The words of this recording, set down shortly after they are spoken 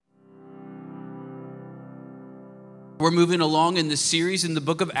We're moving along in this series in the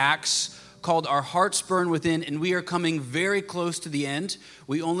book of Acts called Our Hearts Burn Within, and we are coming very close to the end.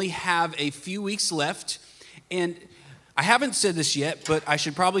 We only have a few weeks left, and I haven't said this yet, but I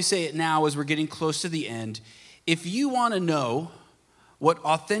should probably say it now as we're getting close to the end. If you want to know what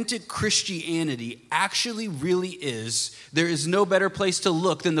authentic Christianity actually really is, there is no better place to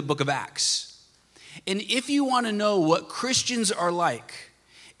look than the book of Acts. And if you want to know what Christians are like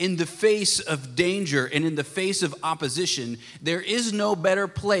in the face of danger and in the face of opposition, there is no better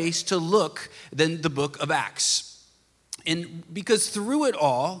place to look than the book of Acts. And because through it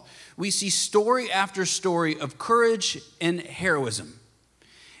all, we see story after story of courage and heroism.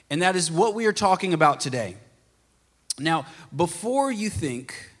 And that is what we are talking about today. Now, before you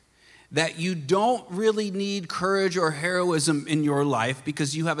think that you don't really need courage or heroism in your life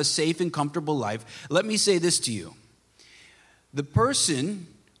because you have a safe and comfortable life, let me say this to you. The person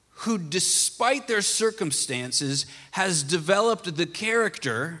who, despite their circumstances, has developed the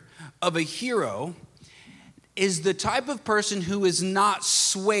character of a hero is the type of person who is not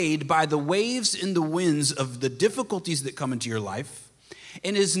swayed by the waves and the winds of the difficulties that come into your life,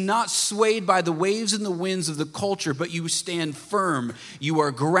 and is not swayed by the waves and the winds of the culture, but you stand firm, you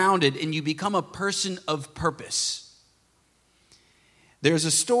are grounded, and you become a person of purpose. There's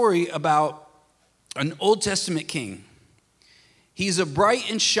a story about an Old Testament king. He's a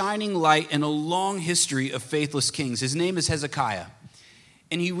bright and shining light in a long history of faithless kings. His name is Hezekiah.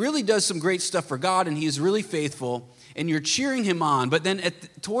 And he really does some great stuff for God, and he is really faithful, and you're cheering him on. But then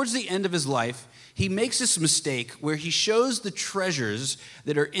towards the end of his life, he makes this mistake where he shows the treasures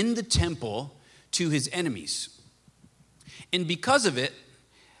that are in the temple to his enemies. And because of it,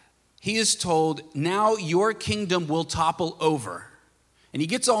 he is told, now your kingdom will topple over. And he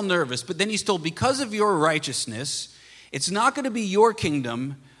gets all nervous, but then he's told, because of your righteousness, it's not going to be your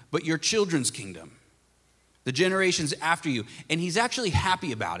kingdom, but your children's kingdom, the generations after you. And he's actually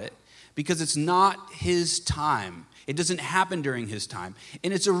happy about it because it's not his time. It doesn't happen during his time.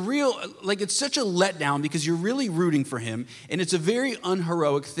 And it's it's such a letdown because you're really rooting for him, and it's a very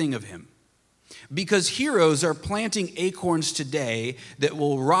unheroic thing of him. Because heroes are planting acorns today that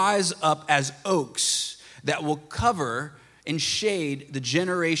will rise up as oaks that will cover and shade the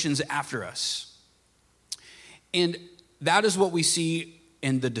generations after us. And that is what we see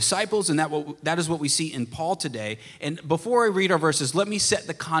in the disciples, and that is what we see in Paul today. And before I read our verses, let me set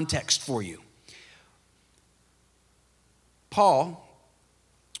the context for you. Paul,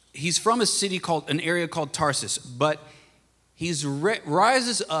 he's from an area called Tarsus, but he's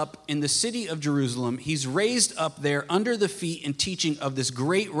rises up in the city of Jerusalem. He's raised up there under the feet and teaching of this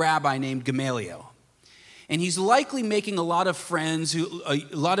great rabbi named Gamaliel. And he's likely making a lot of friends, a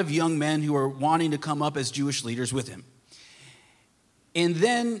lot of young men who are wanting to come up as Jewish leaders with him. And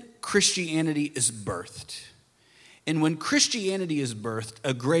then Christianity is birthed. And when Christianity is birthed,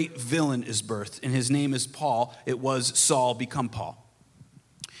 a great villain is birthed, and his name is Paul. It was Saul, become Paul.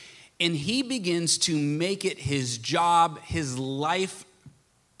 And he begins to make it his job, his life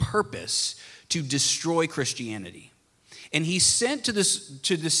purpose to destroy Christianity. And he's sent to the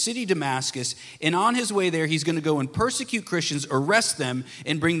city Damascus, and on his way there, he's going to go and persecute Christians, arrest them,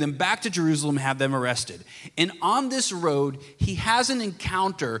 and bring them back to Jerusalem, have them arrested. And on this road, he has an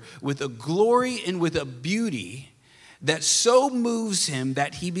encounter with a glory and with a beauty that so moves him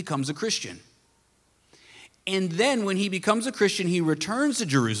that he becomes a Christian. And then when he becomes a Christian, he returns to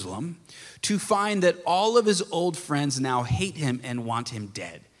Jerusalem to find that all of his old friends now hate him and want him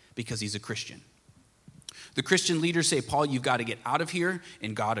dead because he's a Christian. The Christian leaders say, Paul, you've got to get out of here,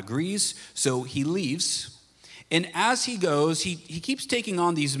 and God agrees, so he leaves. And as he goes, he keeps taking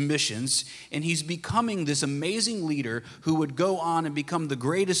on these missions, and he's becoming this amazing leader who would go on and become the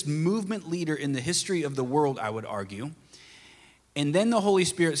greatest movement leader in the history of the world, I would argue. And then the Holy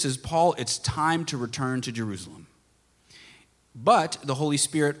Spirit says, Paul, it's time to return to Jerusalem. But the Holy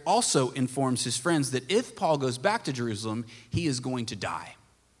Spirit also informs his friends that if Paul goes back to Jerusalem, he is going to die.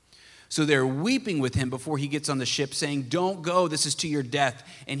 So they're weeping with him before he gets on the ship, saying, don't go, this is to your death.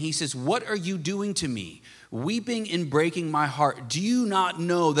 And he says, what are you doing to me? Weeping and breaking my heart. Do you not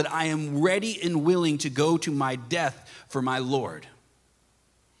know that I am ready and willing to go to my death for my Lord?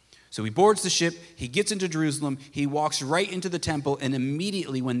 So he boards the ship, he gets into Jerusalem, he walks right into the temple, and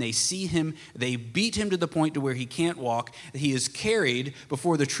immediately when they see him, they beat him to the point to where he can't walk. He is carried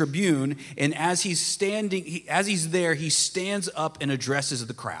before the tribune, and as he's there, he stands up and addresses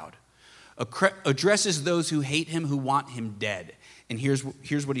the crowd. Addresses those who hate him, who want him dead. And here's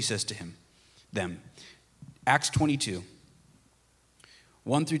what he says to them. Acts 22,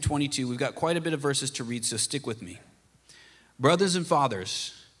 1 through 22. We've got quite a bit of verses to read, so stick with me. Brothers and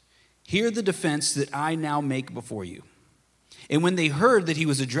fathers, hear the defense that I now make before you. And when they heard that he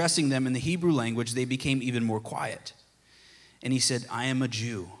was addressing them in the Hebrew language, they became even more quiet. And he said, I am a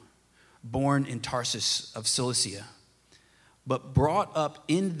Jew, born in Tarsus of Cilicia, but brought up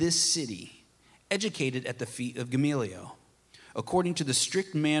in this city, educated at the feet of Gamaliel, according to the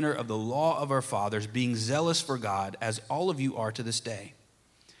strict manner of the law of our fathers, being zealous for God, as all of you are to this day.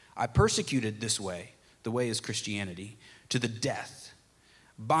 I persecuted this way, the way is Christianity, to the death,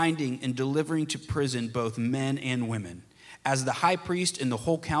 binding and delivering to prison both men and women, as the high priest and the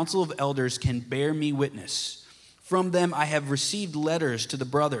whole council of elders can bear me witness. From them I have received letters to the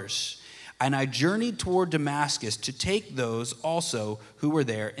brothers, and I journeyed toward Damascus to take those also who were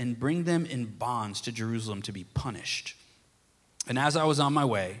there and bring them in bonds to Jerusalem to be punished. And as I was on my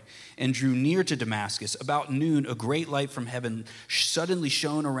way and drew near to Damascus, about noon, a great light from heaven suddenly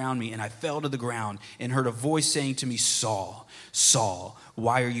shone around me, and I fell to the ground and heard a voice saying to me, Saul, Saul,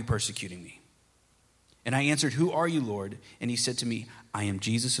 why are you persecuting me? And I answered, Who are you, Lord? And he said to me, I am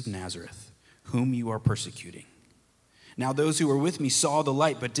Jesus of Nazareth, whom you are persecuting. Now those who were with me saw the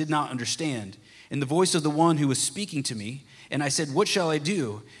light, but did not understand. And the voice of the one who was speaking to me, and I said, What shall I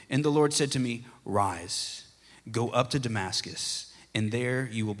do? And the Lord said to me, Rise. Go up to Damascus, and there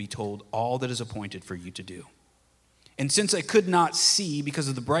you will be told all that is appointed for you to do. And since I could not see because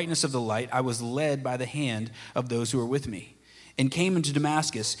of the brightness of the light, I was led by the hand of those who were with me, and came into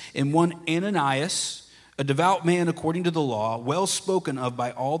Damascus. And one Ananias, a devout man according to the law, well spoken of by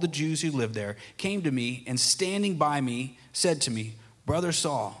all the Jews who lived there, came to me, and standing by me, said to me, Brother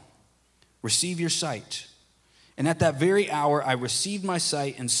Saul, receive your sight. And at that very hour I received my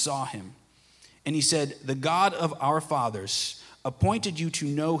sight and saw him. And he said, The God of our fathers appointed you to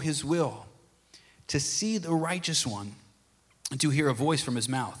know his will, to see the righteous one, and to hear a voice from his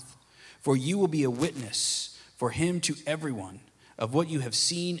mouth. For you will be a witness for him to everyone of what you have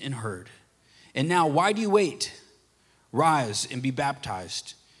seen and heard. And now, why do you wait? Rise and be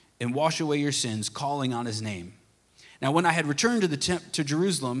baptized, and wash away your sins, calling on his name. Now, when I had returned to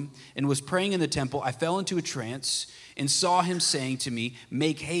Jerusalem and was praying in the temple, I fell into a trance and saw him saying to me,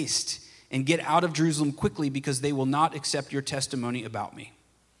 Make haste and get out of Jerusalem quickly, because they will not accept your testimony about me.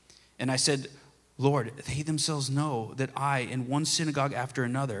 And I said, Lord, they themselves know that I, in one synagogue after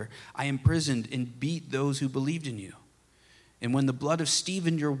another, I imprisoned and beat those who believed in you. And when the blood of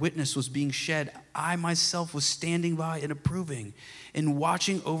Stephen, your witness, was being shed, I myself was standing by and approving and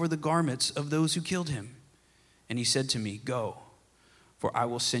watching over the garments of those who killed him. And he said to me, Go, for I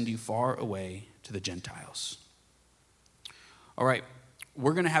will send you far away to the Gentiles. All right.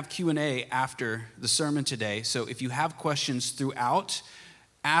 We're going to have Q&A after the sermon today. So if you have questions throughout,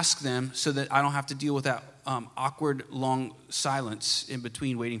 ask them so that I don't have to deal with that awkward long silence in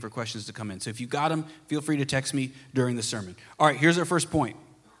between waiting for questions to come in. So if you got them, feel free to text me during the sermon. All right, here's our first point.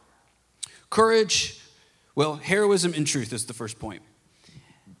 Heroism and truth is the first point.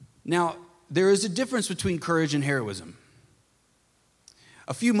 Now, there is a difference between courage and heroism.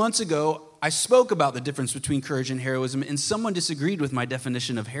 A few months ago, I spoke about the difference between courage and heroism, and someone disagreed with my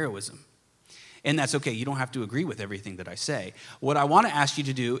definition of heroism. And that's okay. You don't have to agree with everything that I say. What I want to ask you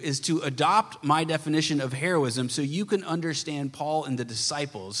to do is to adopt my definition of heroism so you can understand Paul and the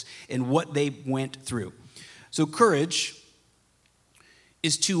disciples and what they went through. So courage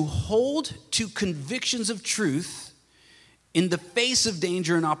is to hold to convictions of truth in the face of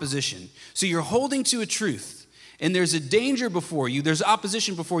danger and opposition. So you're holding to a truth. And there's a danger before you, there's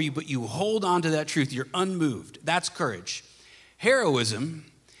opposition before you, but you hold on to that truth. You're unmoved. That's courage. Heroism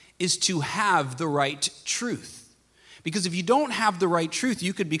is to have the right truth. Because if you don't have the right truth,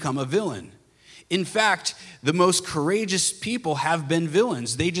 you could become a villain. In fact, the most courageous people have been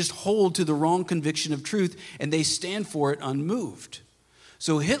villains. They just hold to the wrong conviction of truth, and they stand for it unmoved.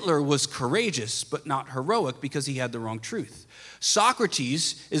 So Hitler was courageous, but not heroic because he had the wrong truth.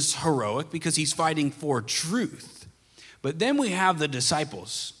 Socrates is heroic because he's fighting for truth. But then we have the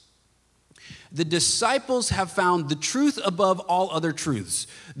disciples. The disciples have found the truth above all other truths,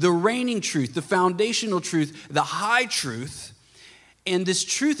 the reigning truth, the foundational truth, the high truth. And this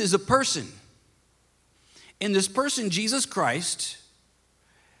truth is a person. And this person, Jesus Christ,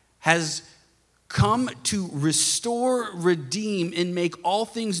 has come to restore, redeem, and make all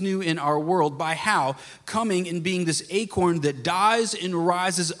things new in our world. By how? Coming and being this acorn that dies and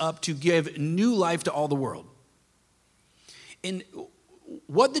rises up to give new life to all the world. And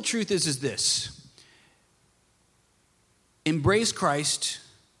what the truth is this. Embrace Christ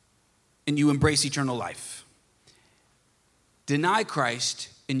and you embrace eternal life. Deny Christ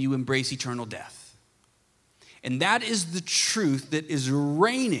and you embrace eternal death. And that is the truth that is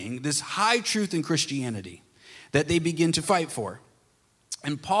reigning, this high truth in Christianity that they begin to fight for.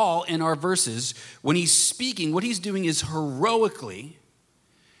 And Paul, in our verses, when he's speaking, what he's doing is heroically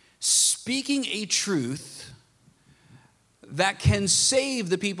speaking a truth that can save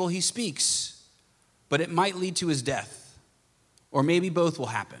the people he speaks, but it might lead to his death, or maybe both will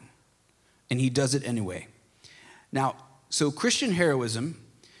happen. And he does it anyway. Now, so Christian heroism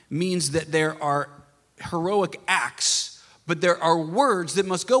means that there are heroic acts, but there are words that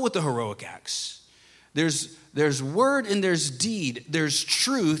must go with the heroic acts. There's word and there's deed. There's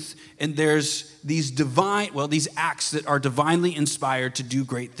truth and there's these acts that are divinely inspired to do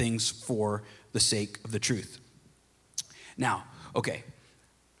great things for the sake of the truth. Now, okay,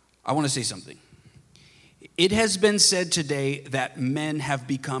 I want to say something. It has been said today that men have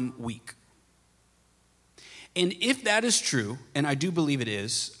become weak. And if that is true, and I do believe it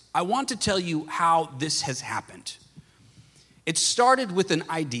is, I want to tell you how this has happened. It started with an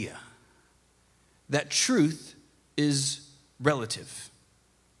idea that truth is relative.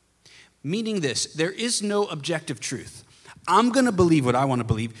 Meaning this, there is no objective truth. I'm going to believe what I want to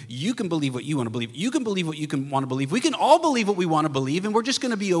believe. You can believe what you want to believe. You can believe what you want to believe. We can all believe what we want to believe, and we're just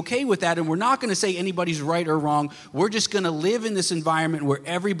going to be okay with that, and we're not going to say anybody's right or wrong. We're just going to live in this environment where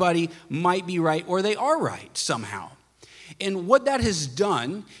everybody might be right or they are right somehow. And what that has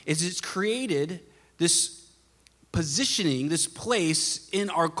done is it's created this positioning, this place in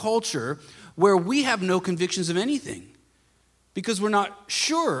our culture where we have no convictions of anything because we're not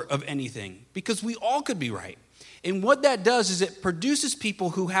sure of anything, because we all could be right. And what that does is it produces people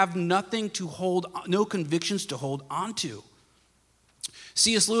who have nothing to hold, no convictions to hold onto.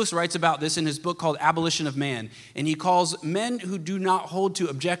 C.S. Lewis writes about this in his book called Abolition of Man, and he calls men who do not hold to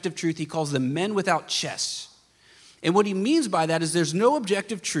objective truth, he calls them men without chests. And what he means by that is there's no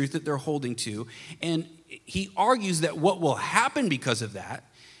objective truth that they're holding to, and he argues that what will happen because of that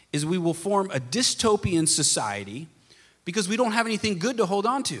is we will form a dystopian society because we don't have anything good to hold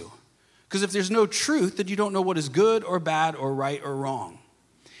on to. Because if there's no truth, then you don't know what is good or bad or right or wrong.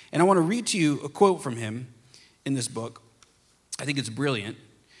 And I want to read to you a quote from him in this book. I think it's brilliant.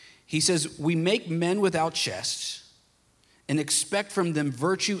 He says, "We make men without chests and expect from them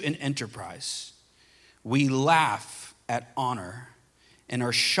virtue and enterprise. We laugh at honor and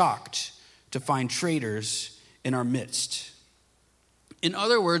are shocked to find traitors in our midst." In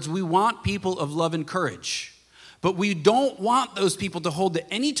other words, we want people of love and courage. But we don't want those people to hold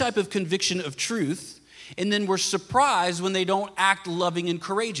to any type of conviction of truth, and then we're surprised when they don't act loving and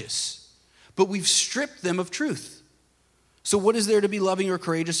courageous. But we've stripped them of truth. So what is there to be loving or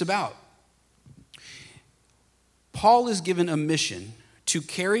courageous about? Paul is given a mission to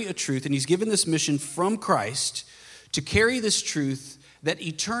carry a truth, and he's given this mission from Christ to carry this truth that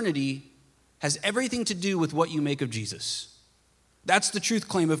eternity has everything to do with what you make of Jesus. That's the truth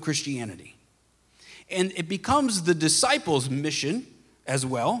claim of Christianity. And it becomes the disciples' mission as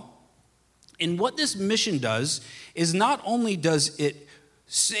well. And what this mission does is not only does it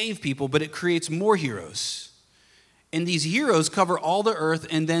save people, but it creates more heroes. And these heroes cover all the earth,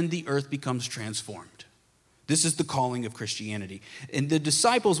 and then the earth becomes transformed. This is the calling of Christianity. And the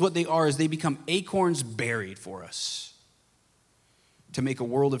disciples, what they are is they become acorns buried for us to make a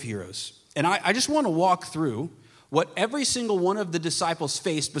world of heroes. And I just want to walk through what every single one of the disciples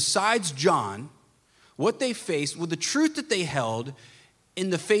faced besides John, what they faced with the truth that they held in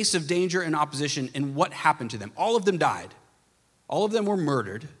the face of danger and opposition, and what happened to them. All of them died. All of them were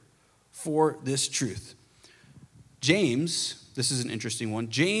murdered for this truth. James, this is an interesting one.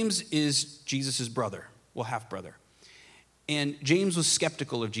 James is Jesus' brother, well, half-brother. And James was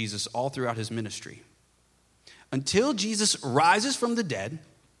skeptical of Jesus all throughout his ministry. Until Jesus rises from the dead,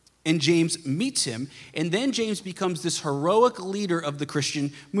 and James meets him, and then James becomes this heroic leader of the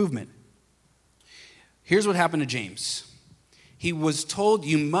Christian movement. Here's what happened to James. He was told,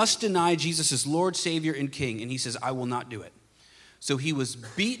 you must deny Jesus as Lord, Savior, and King. And he says, I will not do it. So he was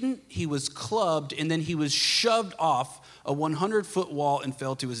beaten, he was clubbed, and then he was shoved off a 100-foot wall and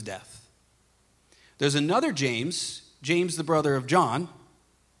fell to his death. There's another James, James the brother of John.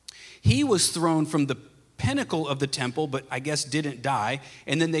 He was thrown from the pinnacle of the temple, but I guess didn't die.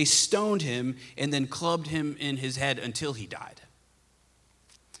 And then they stoned him and then clubbed him in his head until he died.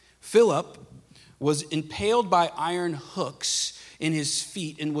 Philip was impaled by iron hooks in his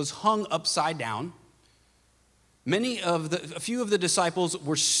feet and was hung upside down. A few of the disciples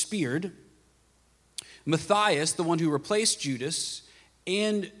were speared. Matthias, the one who replaced Judas,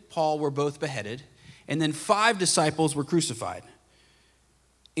 and Paul were both beheaded. And then 5 disciples were crucified: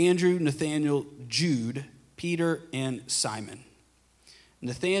 Andrew, Nathanael, Jude, Peter, and Simon.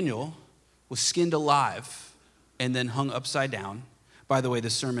 Nathanael was skinned alive and then hung upside down. By the way,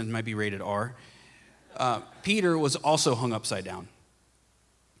 this sermon might be rated R. Peter was also hung upside down.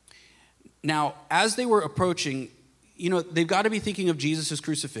 Now, as they were approaching, they've got to be thinking of Jesus'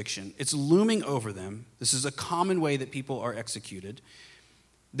 crucifixion. It's looming over them. This is a common way that people are executed.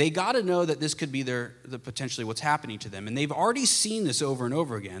 They got to know that this could be potentially what's happening to them. And they've already seen this over and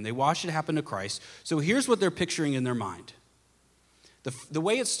over again. They watched it happen to Christ. So here's what they're picturing in their mind. The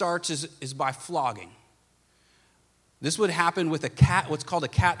way it starts is by flogging. This would happen with a cat, what's called a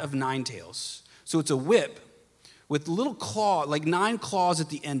cat of nine tails. So it's a whip with little claw, like 9 claws at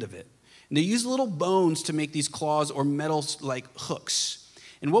the end of it. And they use little bones to make these claws or metal like hooks.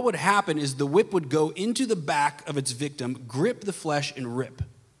 And what would happen is the whip would go into the back of its victim, grip the flesh, and rip.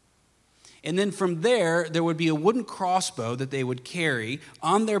 And then from there would be a wooden crossbow that they would carry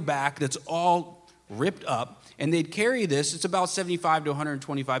on their back that's all ripped up. And they'd carry this, it's about 75 to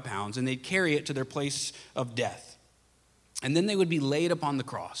 125 pounds, and they'd carry it to their place of death. And then they would be laid upon the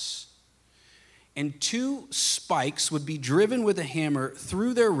cross. And 2 spikes would be driven with a hammer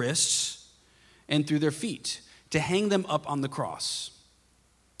through their wrists and through their feet to hang them up on the cross.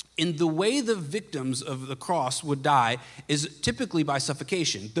 And the way the victims of the cross would die is typically by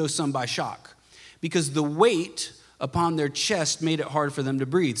suffocation, though some by shock, because the weight upon their chest made it hard for them to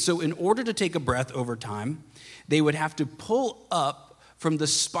breathe. So in order to take a breath over time, they would have to pull up from the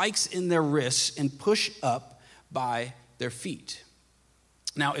spikes in their wrists and push up by their feet.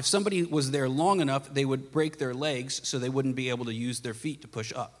 Now, if somebody was there long enough, they would break their legs so they wouldn't be able to use their feet to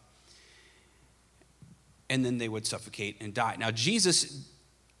push up. And then they would suffocate and die. Now, Jesus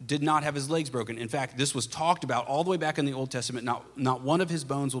did not have his legs broken. In fact, this was talked about all the way back in the Old Testament. Not one of his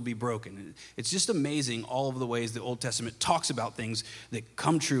bones will be broken. It's just amazing all of the ways the Old Testament talks about things that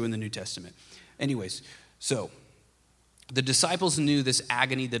come true in the New Testament. Anyways, so the disciples knew this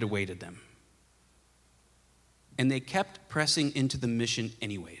agony that awaited them. And they kept pressing into the mission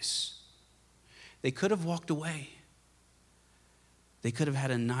anyways. They could have walked away. They could have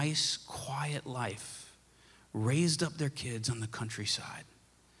had a nice, quiet life, raised up their kids on the countryside.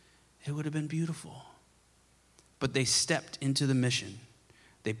 It would have been beautiful. But they stepped into the mission.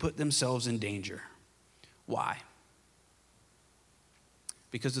 They put themselves in danger. Why?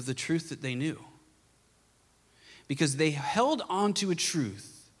 Because of the truth that they knew. Because they held on to a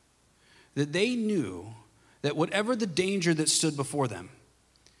truth that they knew that whatever the danger that stood before them,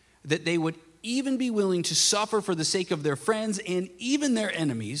 that they would even be willing to suffer for the sake of their friends and even their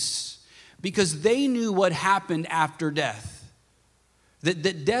enemies, because they knew what happened after death.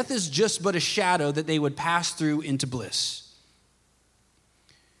 That death is just but a shadow that they would pass through into bliss.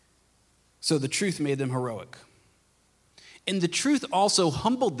 So the truth made them heroic. And the truth also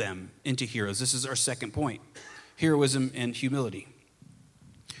humbled them into heroes. This is our second point, heroism and humility.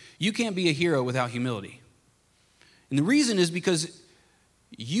 You can't be a hero without humility. And the reason is because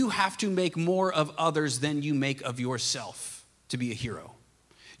you have to make more of others than you make of yourself to be a hero.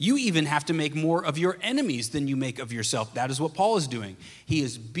 You even have to make more of your enemies than you make of yourself. That is what Paul is doing. He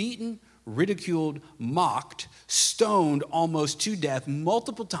is beaten, ridiculed, mocked, stoned almost to death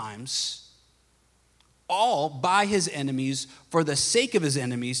multiple times, all by his enemies for the sake of his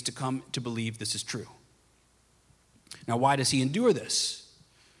enemies to come to believe this is true. Now, why does he endure this?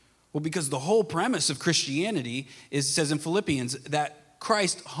 Well, because the whole premise of Christianity says in Philippians that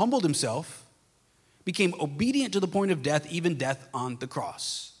Christ humbled himself, became obedient to the point of death, even death on the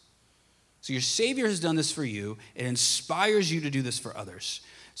cross. So your Savior has done this for you. It inspires you to do this for others.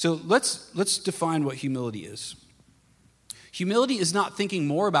 So let's define what humility is. Humility is not thinking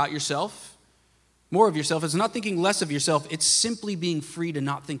more of yourself. It's not thinking less of yourself. It's simply being free to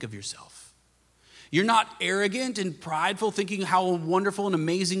not think of yourself. You're not arrogant and prideful, thinking how wonderful and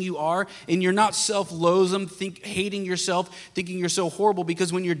amazing you are, and you're not self-loathsome, hating yourself, thinking you're so horrible,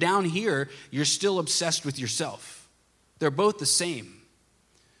 because when you're down here, you're still obsessed with yourself. They're both the same.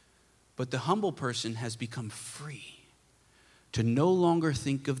 But the humble person has become free to no longer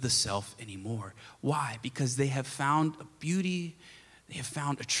think of the self anymore. Why? Because they have found a beauty, they have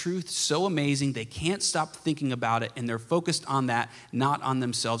found a truth so amazing, they can't stop thinking about it, and they're focused on that, not on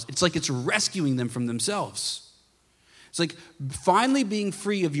themselves. It's like it's rescuing them from themselves. It's like finally being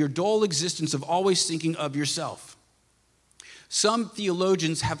free of your dull existence of always thinking of yourself. Some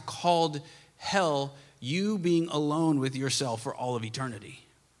theologians have called hell you being alone with yourself for all of eternity.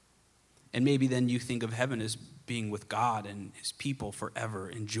 And maybe then you think of heaven as being with God and his people forever,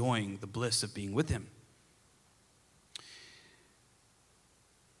 enjoying the bliss of being with him.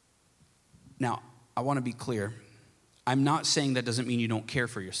 Now, I want to be clear. I'm not saying that doesn't mean you don't care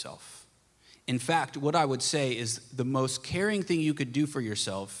for yourself. In fact, what I would say is the most caring thing you could do for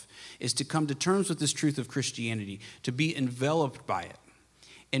yourself is to come to terms with this truth of Christianity, to be enveloped by it.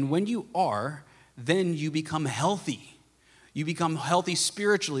 And when you are, then you become healthy. You become healthy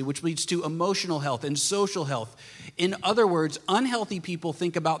spiritually, which leads to emotional health and social health. In other words, unhealthy people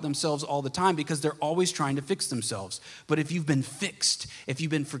think about themselves all the time because they're always trying to fix themselves. But if you've been fixed, if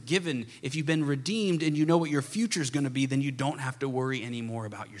you've been forgiven, if you've been redeemed, and you know what your future is going to be, then you don't have to worry anymore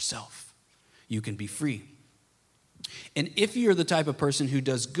about yourself. You can be free. And if you're the type of person who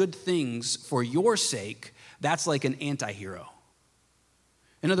does good things for your sake, that's like an anti-hero.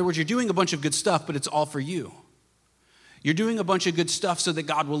 In other words, you're doing a bunch of good stuff, but it's all for you. You're doing a bunch of good stuff so that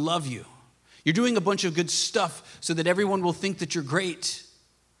God will love you. You're doing a bunch of good stuff so that everyone will think that you're great.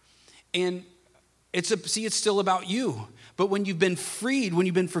 And it's still about you. But when you've been freed, when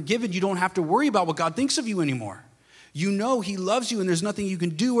you've been forgiven, you don't have to worry about what God thinks of you anymore. You know he loves you, and there's nothing you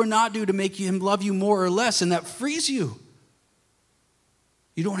can do or not do to make him love you more or less, and that frees you.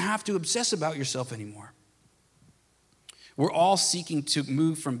 You don't have to obsess about yourself anymore. We're all seeking to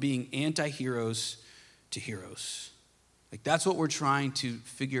move from being anti-heroes to heroes. Like, that's what we're trying to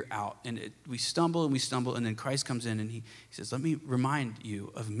figure out. And we stumble, and then Christ comes in and he says, let me remind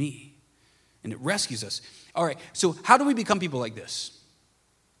you of me. And it rescues us. All right, so how do we become people like this?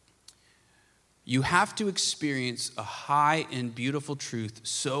 You have to experience a high and beautiful truth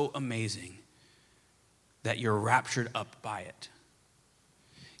so amazing that you're raptured up by it.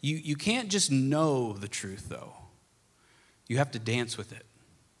 You can't just know the truth, though. You have to dance with it.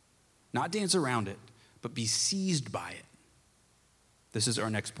 Not dance around it, but be seized by it. This is our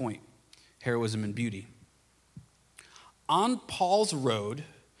next point, heroism and beauty. On Paul's road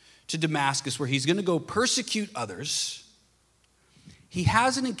to Damascus, where he's going to go persecute others, he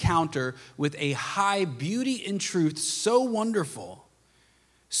has an encounter with a high beauty and truth so wonderful,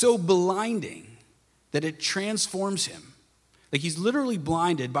 so blinding, that it transforms him. Like, he's literally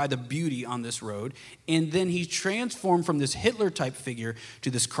blinded by the beauty on this road, and then he's transformed from this Hitler-type figure to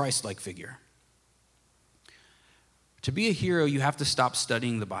this Christ-like figure. To be a hero, you have to stop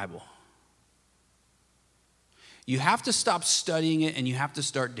studying the Bible. You have to stop studying it, and you have to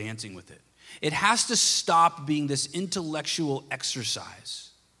start dancing with it. It has to stop being this intellectual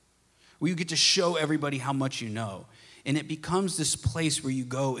exercise where you get to show everybody how much you know, and it becomes this place where you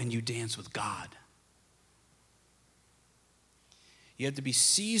go and you dance with God. You have to be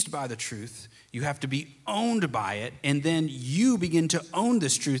seized by the truth. You have to be owned by it. And then you begin to own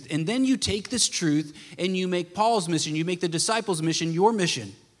this truth. And then you take this truth and you make Paul's mission, you make the disciples' mission your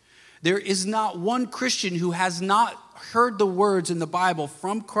mission. There is not one Christian who has not heard the words in the Bible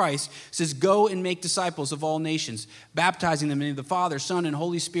from Christ. It says, go and make disciples of all nations, baptizing them in the name of the Father, Son, and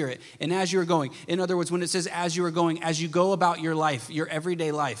Holy Spirit. And as you're going, in other words, when it says as you are going, as you go about your life, your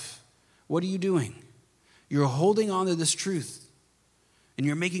everyday life, what are you doing? You're holding on to this truth. And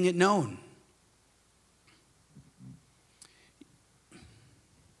you're making it known.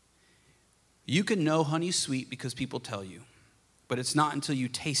 You can know honey's sweet because people tell you, but it's not until you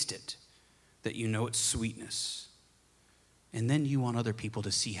taste it that you know its sweetness. And then you want other people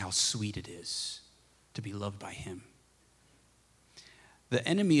to see how sweet it is to be loved by him. The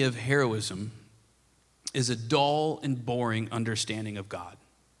enemy of heroism is a dull and boring understanding of God.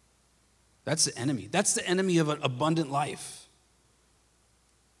 That's the enemy. That's the enemy of an abundant life.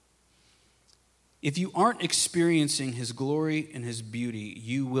 If you aren't experiencing his glory and his beauty,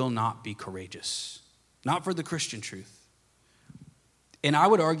 you will not be courageous. Not for the Christian truth. And I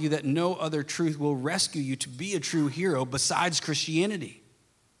would argue that no other truth will rescue you to be a true hero besides Christianity.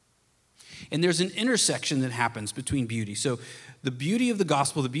 And there's an intersection that happens between beauty. So the beauty of the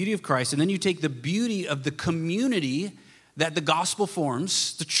gospel, the beauty of Christ, and then you take the beauty of the community that the gospel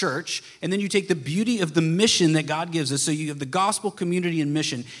forms, the church, and then you take the beauty of the mission that God gives us. So you have the gospel, community, and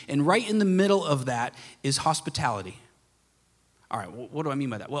mission, and right in the middle of that is hospitality. All right, what do I mean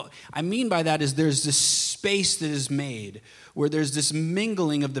by that? Well, I mean by that is there's this space that is made where there's this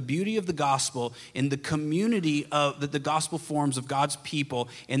mingling of the beauty of the gospel in the community that the gospel forms of God's people,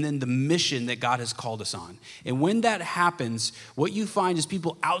 and then the mission that God has called us on. And when that happens, what you find is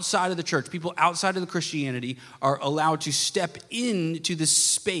people outside of the church, people outside of the Christianity are allowed to step into this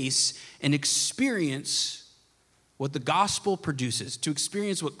space and experience what the gospel produces, to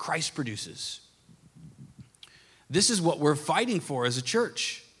experience what Christ produces. This is what we're fighting for as a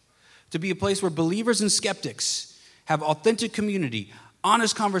church, to be a place where believers and skeptics have authentic community,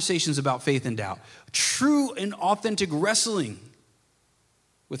 honest conversations about faith and doubt, true and authentic wrestling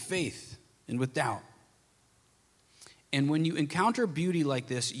with faith and with doubt. And when you encounter beauty like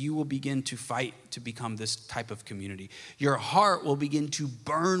this, you will begin to fight to become this type of community. Your heart will begin to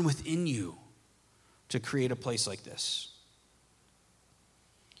burn within you to create a place like this.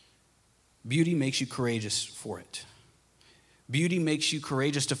 Beauty makes you courageous for it. Beauty makes you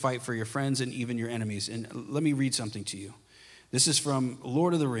courageous to fight for your friends and even your enemies. And let me read something to you. This is from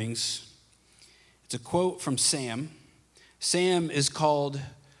Lord of the Rings. It's a quote from Sam. Sam is called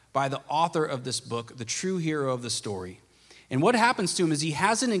by the author of this book the true hero of the story. And what happens to him is he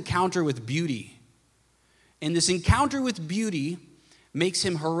has an encounter with beauty. And this encounter with beauty makes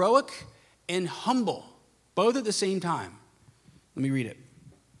him heroic and humble, both at the same time. Let me read it.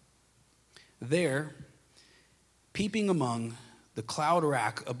 There, peeping among the cloud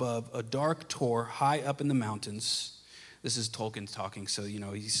rack above a dark tor high up in the mountains. This is Tolkien talking, so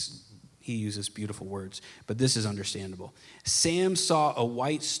he uses beautiful words, but this is understandable. Sam saw a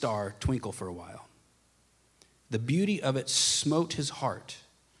white star twinkle for a while. The beauty of it smote his heart.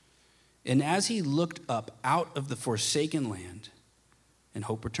 And as he looked up out of the forsaken land, and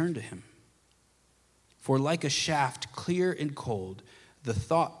hope returned to him. For like a shaft clear and cold, the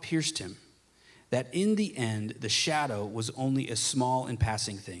thought pierced him that in the end the shadow was only a small and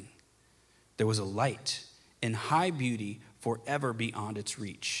passing thing. There was a light and high beauty forever beyond its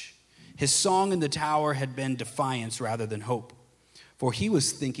reach. His song in the tower had been defiance rather than hope, for he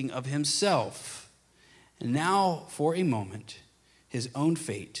was thinking of himself. And now, for a moment, his own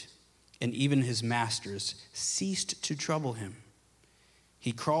fate and even his master's ceased to trouble him.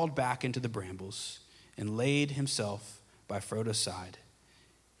 He crawled back into the brambles and laid himself by Frodo's side.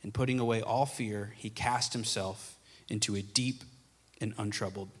 And putting away all fear, he cast himself into a deep and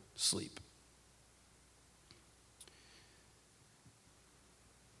untroubled sleep.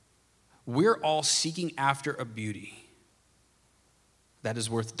 We're all seeking after a beauty that is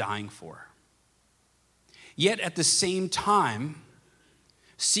worth dying for. Yet at the same time,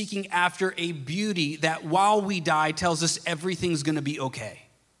 seeking after a beauty that while we die tells us everything's going to be okay.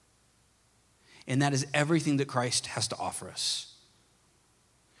 And that is everything that Christ has to offer us.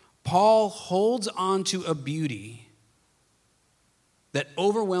 Paul holds on to a beauty that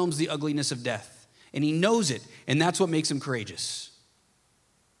overwhelms the ugliness of death. And he knows it, and that's what makes him courageous.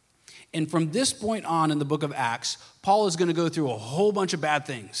 And from this point on in the book of Acts, Paul is going to go through a whole bunch of bad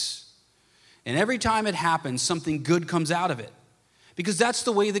things. And every time it happens, something good comes out of it. Because that's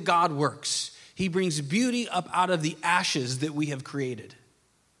the way that God works. He brings beauty up out of the ashes that we have created.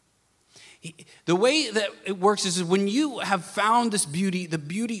 The way that it works is when you have found this beauty, the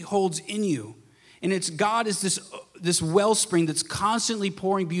beauty holds in you. And it's God is this wellspring that's constantly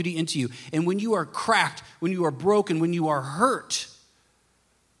pouring beauty into you. And when you are cracked, when you are broken, when you are hurt,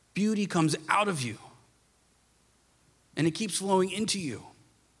 beauty comes out of you. And it keeps flowing into you.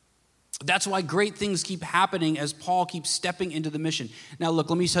 That's why great things keep happening as Paul keeps stepping into the mission. Now, look,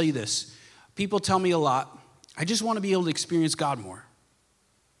 let me tell you this. People tell me a lot, I just want to be able to experience God more.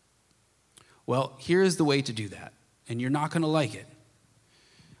 Well, here is the way to do that, and you're not going to like it.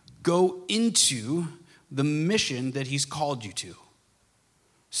 Go into the mission that he's called you to.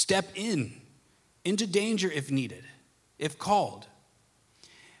 Step into danger if needed, if called.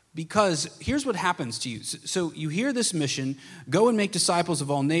 Because here's what happens to you. So you hear this mission, go and make disciples of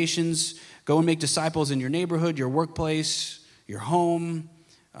all nations, go and make disciples in your neighborhood, your workplace, your home,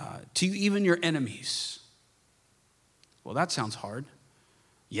 to even your enemies. Well, that sounds hard.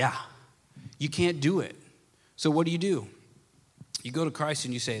 Yeah, you can't do it. So what do? You go to Christ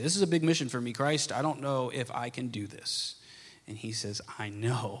and you say, this is a big mission for me, Christ. I don't know if I can do this. And he says, I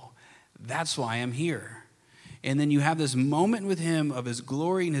know. That's why I'm here. And then you have this moment with him of his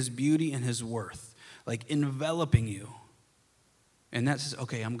glory and his beauty and his worth, like enveloping you. And that says,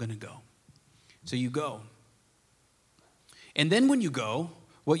 okay, I'm going to go. So you go. And then when you go,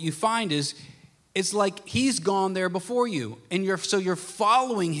 what you find is it's like he's gone there before you. And you're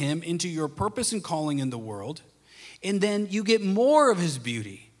following him into your purpose and calling in the world. And then you get more of his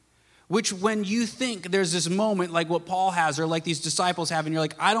beauty. Which when you think there's this moment like what Paul has or like these disciples have, and you're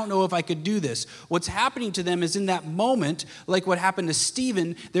like, I don't know if I could do this. What's happening to them is in that moment, like what happened to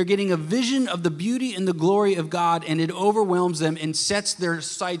Stephen, they're getting a vision of the beauty and the glory of God, and it overwhelms them and sets their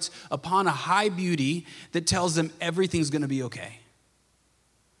sights upon a high beauty that tells them everything's going to be okay.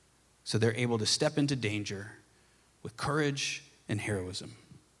 So they're able to step into danger with courage and heroism.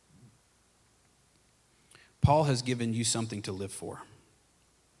 Paul has given you something to live for.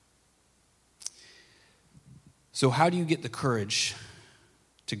 So how do you get the courage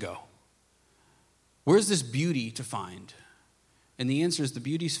to go? Where's this beauty to find? And the answer is the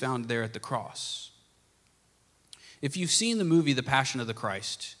beauty's found there at the cross. If you've seen the movie The Passion of the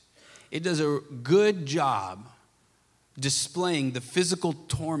Christ, it does a good job displaying the physical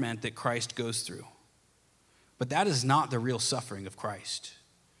torment that Christ goes through. But that is not the real suffering of Christ.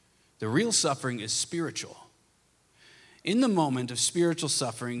 The real suffering is spiritual. In the moment of spiritual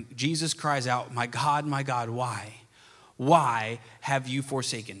suffering, Jesus cries out, my God, why? Why have you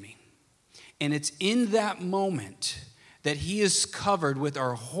forsaken me? And it's in that moment that he is covered with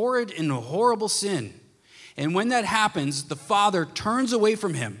our horrid and horrible sin. And when that happens, the Father turns away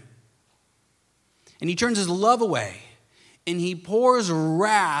from him. And he turns his love away. And he pours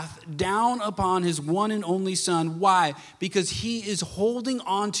wrath down upon his one and only Son. Why? Because he is holding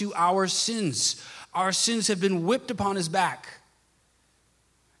on to our sins. Our sins have been whipped upon his back.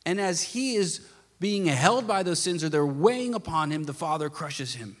 And as he is being held by those sins, or they're weighing upon him, the Father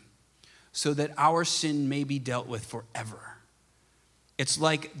crushes him so that our sin may be dealt with forever. It's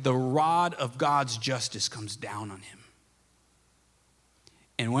like the rod of God's justice comes down on him.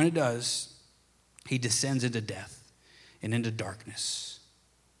 And when it does, he descends into death and into darkness.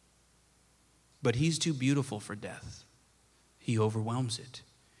 But he's too beautiful for death. He overwhelms it.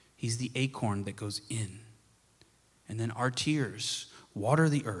 He's the acorn that goes in. And then our tears water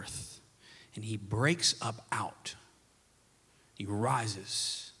the earth, and he breaks up out. He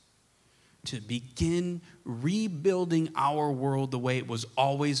rises to begin rebuilding our world the way it was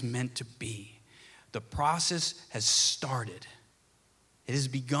always meant to be. The process has started. It has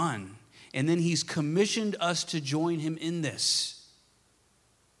begun. And then he's commissioned us to join him in this.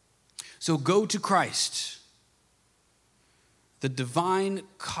 So go to Christ, the divine,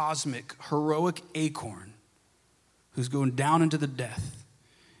 cosmic, heroic acorn who's going down into the death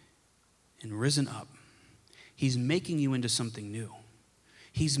and risen up. He's making you into something new.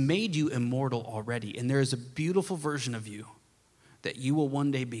 He's made you immortal already, and there is a beautiful version of you that you will one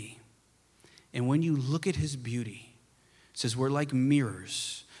day be. And when you look at his beauty, it says we're like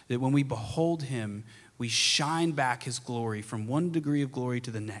mirrors, that when we behold him, we shine back his glory from one degree of glory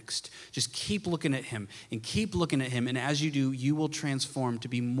to the next. Just keep looking at him and keep looking at him, and as you do, you will transform to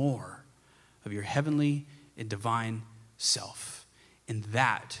be more of your heavenly and divine self. And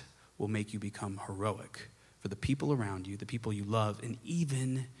that will make you become heroic for the people around you, the people you love, and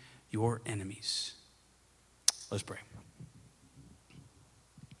even your enemies. Let's pray.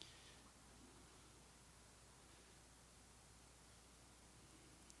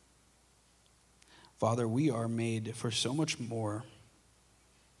 Father, we are made for so much more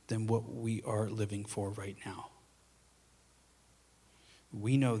than what we are living for right now.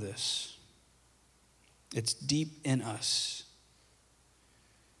 We know this. It's deep in us.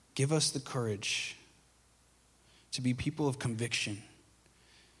 Give us the courage to be people of conviction,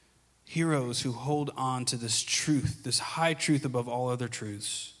 heroes who hold on to this truth, this high truth above all other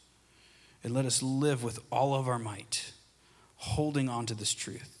truths, and let us live with all of our might, holding on to this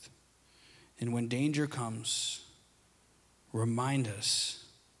truth. And when danger comes, remind us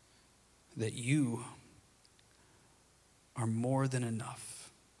that you are more than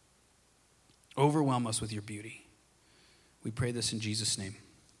enough. Overwhelm us with your beauty. We pray this in Jesus' name.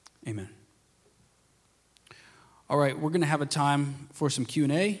 Amen. All right, we're going to have a time for some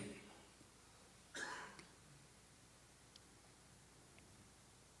Q&A.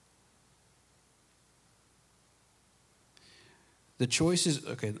 The choices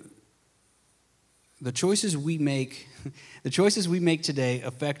we make today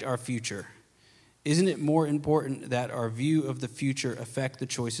affect our future. Isn't it more important that our view of the future affect the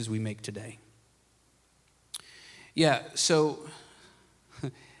choices we make today? Yeah, so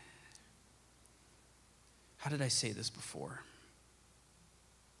how did I say this before?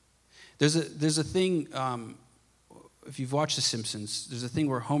 There's a thing, if you've watched The Simpsons, there's a thing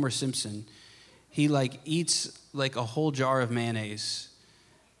where Homer Simpson, he eats a whole jar of mayonnaise,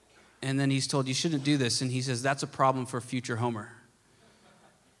 and then he's told, you shouldn't do this, and he says, that's a problem for future Homer.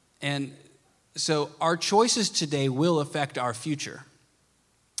 And so our choices today will affect our future.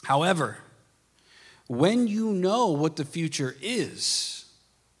 However, when you know what the future is,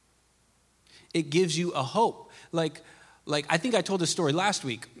 it gives you a hope. Like I think I told this story last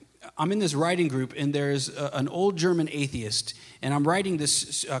week. I'm in this writing group, and there's an old German atheist, and I'm writing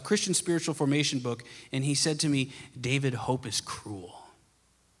this Christian spiritual formation book, and he said to me, David, hope is cruel.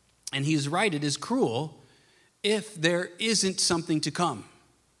 And he's right, it is cruel if there isn't something to come.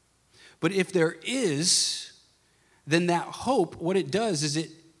 But if there is, then that hope, what it does is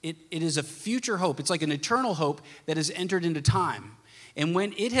it is a future hope. It's like an eternal hope that has entered into time. And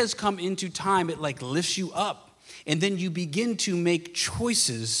when it has come into time, it lifts you up. And then you begin to make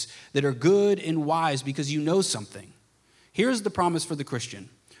choices that are good and wise because you know something. Here's the promise for the Christian.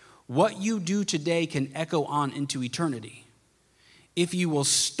 What you do today can echo on into eternity. If you will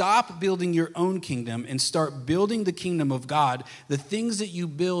stop building your own kingdom and start building the kingdom of God, the things that you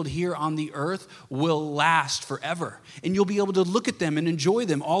build here on the earth will last forever. And you'll be able to look at them and enjoy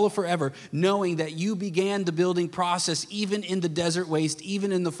them all of forever, knowing that you began the building process even in the desert waste,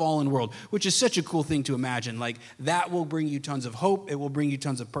 even in the fallen world, which is such a cool thing to imagine. That will bring you tons of hope. It will bring you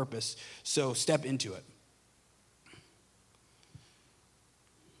tons of purpose. So step into it.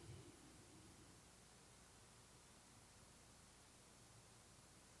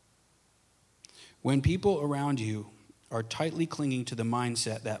 When people around you are tightly clinging to the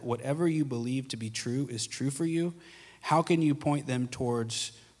mindset that whatever you believe to be true is true for you, how can you point them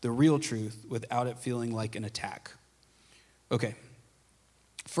towards the real truth without it feeling like an attack? Okay,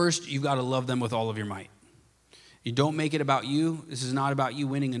 first, you've got to love them with all of your might. You don't make it about you. This is not about you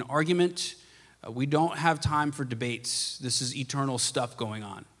winning an argument. We don't have time for debates. This is eternal stuff going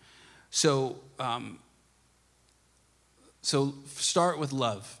on. So start with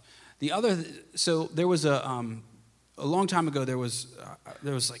love. So there was a long time ago, there was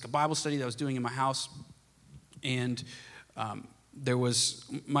like a Bible study that I was doing in my house, and there was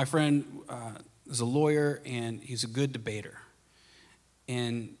my friend was a lawyer, and he's a good debater.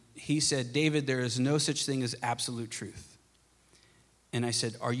 And he said, David, there is no such thing as absolute truth. And I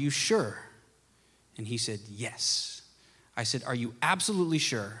said, are you sure? And he said, yes. I said, are you absolutely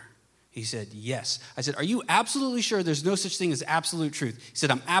sure? He said, yes. I said, are you absolutely sure there's no such thing as absolute truth? He said,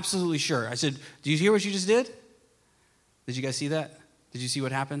 I'm absolutely sure. I said, do you hear what you just did? Did you guys see that? Did you see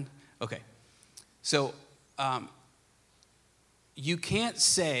what happened? Okay. So you can't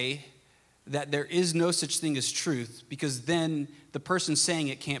say that there is no such thing as truth, because then the person saying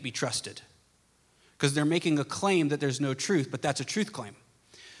it can't be trusted. Because they're making a claim that there's no truth, but that's a truth claim.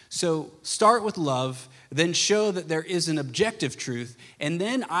 So start with love, then show that there is an objective truth, and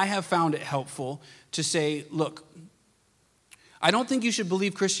then I have found it helpful to say, look, I don't think you should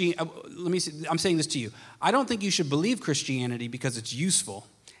believe Christianity. I'm saying this to you. I don't think you should believe Christianity because it's useful.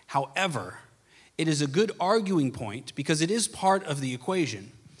 However, it is a good arguing point because it is part of the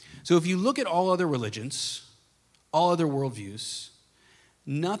equation. So if you look at all other religions, all other worldviews,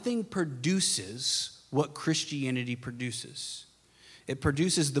 nothing produces what Christianity produces. It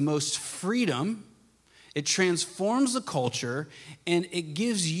produces the most freedom, it transforms the culture, and it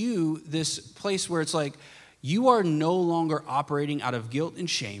gives you this place where it's like you are no longer operating out of guilt and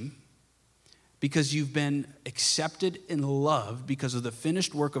shame because you've been accepted and loved because of the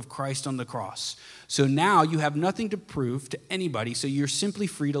finished work of Christ on the cross. So now you have nothing to prove to anybody, so you're simply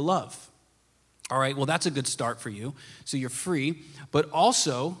free to love. All right, well, that's a good start for you. So you're free, but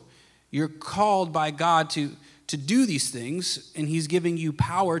also you're called by God to do these things, and he's giving you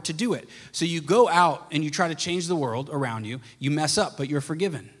power to do it. So you go out and you try to change the world around you. You mess up, but you're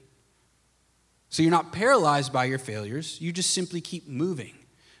forgiven. So you're not paralyzed by your failures. You just simply keep moving.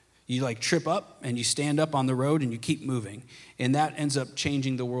 You like trip up and you stand up on the road and you keep moving. And that ends up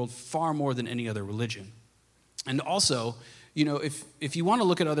changing the world far more than any other religion. And also, you know, if you want to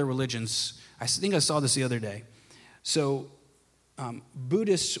look at other religions, I think I saw this the other day. So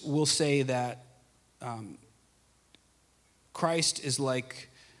Buddhists will say that Christ is like,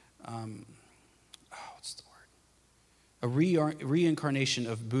 what's the word? A reincarnation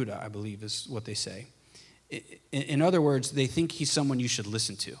of Buddha, I believe is what they say. In other words, they think he's someone you should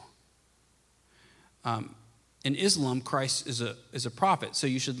listen to. In Islam, Christ is a prophet, so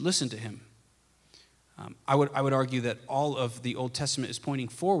you should listen to him. I would argue that all of the Old Testament is pointing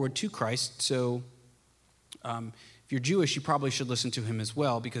forward to Christ, so if you're Jewish, you probably should listen to him as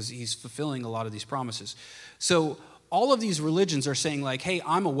well because he's fulfilling a lot of these promises. So all of these religions are saying like, hey,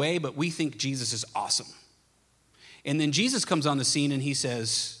 I'm a way, but we think Jesus is awesome. And then Jesus comes on the scene and he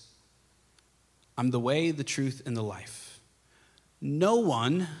says, I'm the way, the truth, and the life. No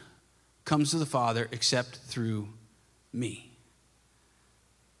one comes to the Father except through me.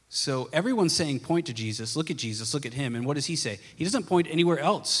 So everyone's saying, point to Jesus, look at him. And what does he say? He doesn't point anywhere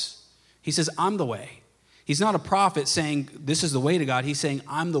else. He says, I'm the way. He's not a prophet saying, this is the way to God. He's saying,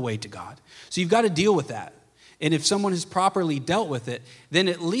 I'm the way to God. So you've got to deal with that. And if someone has properly dealt with it, then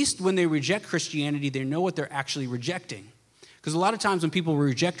at least when they reject Christianity, they know what they're actually rejecting. Because a lot of times when people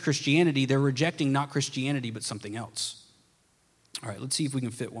reject Christianity, they're rejecting not Christianity, but something else. All right, let's see if we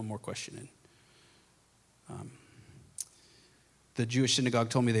can fit one more question in. The Jewish synagogue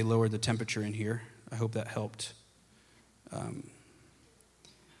told me they lowered the temperature in here. I hope that helped. I'm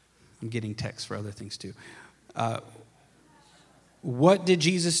getting texts for other things too. What did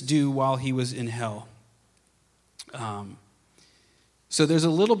Jesus do while he was in hell? So there's a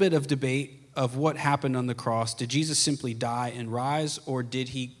little bit of debate of what happened on the cross. Did Jesus simply die and rise, or did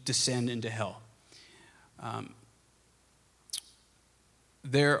he descend into hell?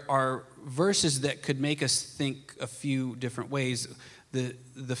 There are verses that could make us think a few different ways.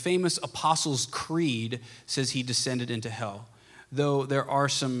 The famous Apostles' Creed says he descended into hell, though there are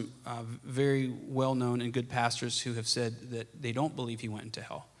some very well-known and good pastors who have said that they don't believe he went into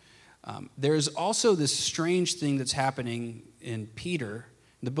hell. There's also this strange thing that's happening in Peter,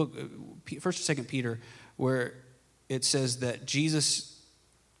 in the book, 1st or 2nd Peter, where it says that Jesus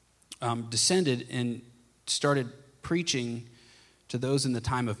descended and started preaching to those in the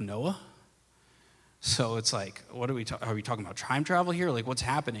time of Noah. So it's like, what are we talking about time travel here? Like, what's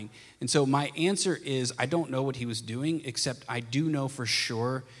happening? And so my answer is, I don't know what he was doing, except I do know for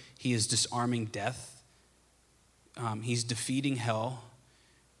sure he is disarming death. He's defeating hell,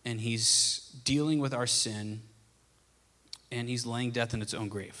 and he's dealing with our sin, and he's laying death in its own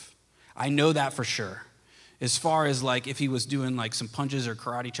grave. I know that for sure. As far as like if he was doing like some punches or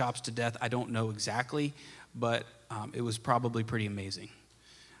karate chops to death, I don't know exactly, but it was probably pretty amazing.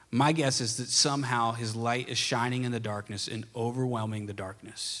 My guess is that somehow his light is shining in the darkness and overwhelming the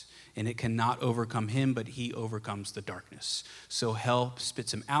darkness. And it cannot overcome him, but he overcomes the darkness. So hell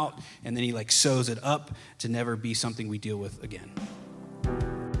spits him out, and then he like sews it up to never be something we deal with again.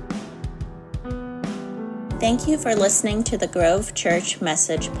 Thank you for listening to the Grove Church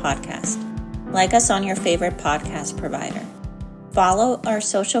Message podcast. Like us on your favorite podcast provider. Follow our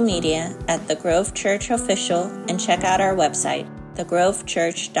social media at The Grove Church Official and check out our website,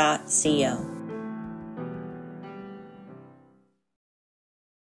 thegrovechurch.co.